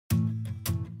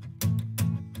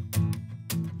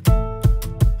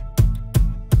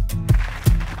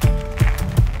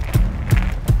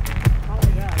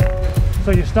So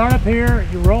you start up here,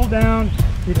 you roll down,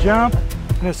 you jump,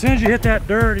 and as soon as you hit that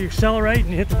dirt, you accelerate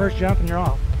and you hit the first jump and you're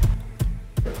off.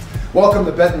 Welcome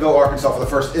to Bentonville, Arkansas for the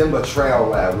first IMBA Trail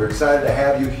Lab. We're excited to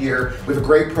have you here. We have a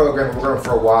great program. We're going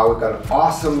for a while. We've got an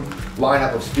awesome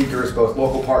lineup of speakers, both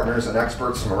local partners and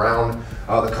experts from around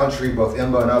the country, both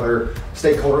IMBA and other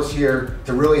stakeholders here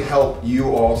to really help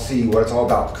you all see what it's all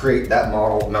about to create that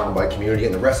model mountain bike community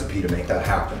and the recipe to make that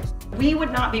happen. We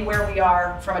would not be where we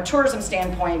are from a tourism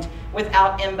standpoint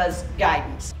without IMBA's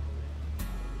guidance.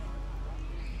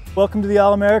 Welcome to the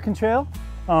All-American Trail.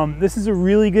 This is a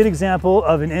really good example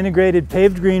of an integrated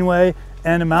paved greenway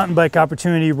and a mountain bike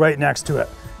opportunity right next to it.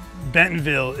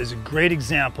 Bentonville is a great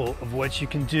example of what you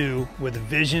can do with a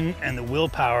vision and the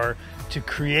willpower to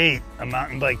create a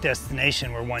mountain bike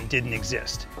destination where one didn't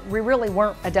exist. We really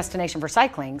weren't a destination for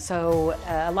cycling, so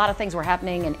a lot of things were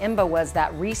happening, and IMBA was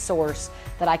that resource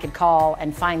that I could call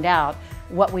and find out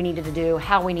what we needed to do,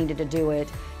 how we needed to do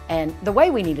it, and the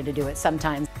way we needed to do it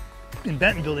sometimes. In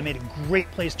Bentonville, they made a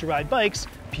great place to ride bikes.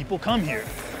 People come here.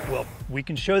 Well, we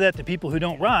can show that to people who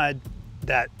don't ride,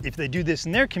 that if they do this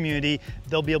in their community,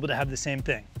 they'll be able to have the same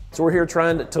thing. So we're here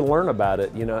trying to learn about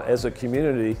it. You know, as a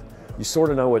community, you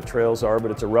sort of know what trails are, but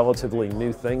it's a relatively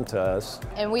new thing to us.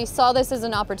 And we saw this as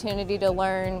an opportunity to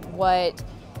learn what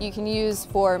you can use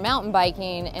for mountain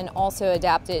biking and also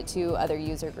adapt it to other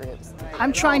user groups.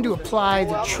 I'm trying to apply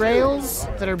the trails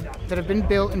that have been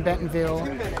built in Bentonville,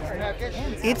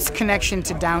 its connection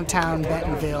to downtown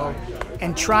Bentonville,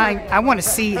 and I want to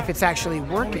see if it's actually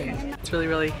working. It's really,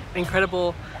 really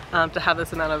incredible to have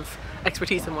this amount of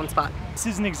expertise in one spot. This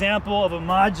is an example of a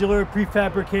modular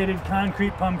prefabricated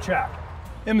concrete pump track.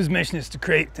 IMBA's mission is to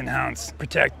create, enhance,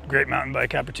 protect great mountain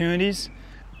bike opportunities.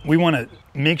 We want to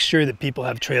make sure that people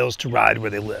have trails to ride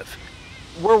where they live.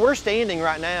 Where we're standing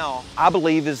right now, I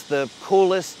believe, is the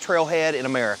coolest trailhead in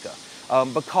America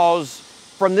because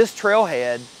from this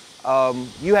trailhead,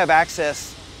 you have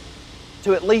access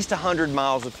to at least 100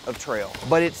 miles of trail.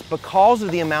 But it's because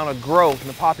of the amount of growth and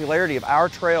the popularity of our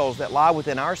trails that lie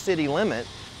within our city limit,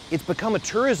 it's become a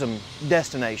tourism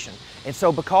destination. And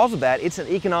so because of that, it's an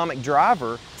economic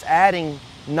driver. It's adding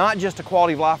not just a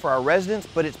quality of life for our residents,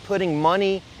 but it's putting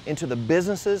money into the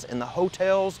businesses and the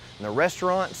hotels and the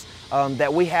restaurants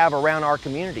that we have around our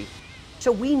community.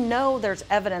 So we know there's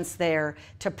evidence there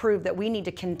to prove that we need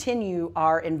to continue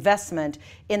our investment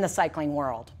in the cycling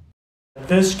world.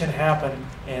 This can happen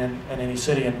in any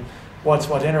city, and what's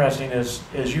interesting is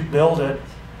you build it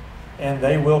and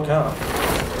they will come.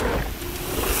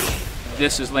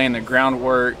 This is laying the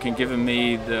groundwork and giving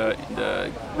me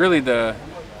really the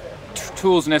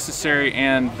tools necessary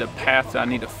and the path I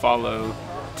need to follow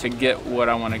to get what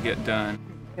I want to get done.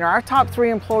 You know, our top 3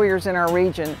 employers in our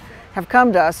region have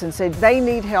come to us and said they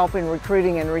need help in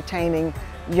recruiting and retaining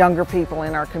younger people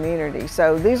in our community.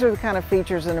 So these are the kind of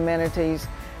features and amenities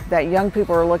that young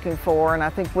people are looking for, and I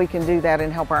think we can do that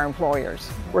and help our employers.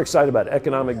 We're excited about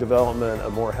economic development, a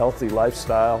more healthy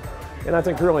lifestyle, and I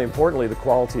think really importantly, the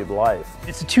quality of life.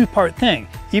 It's a two-part thing.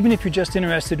 Even if you're just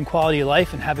interested in quality of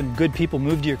life and having good people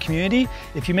move to your community,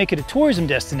 if you make it a tourism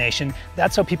destination,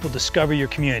 that's how people discover your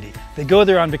community. They go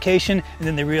there on vacation and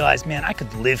then they realize, man, I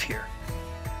could live here.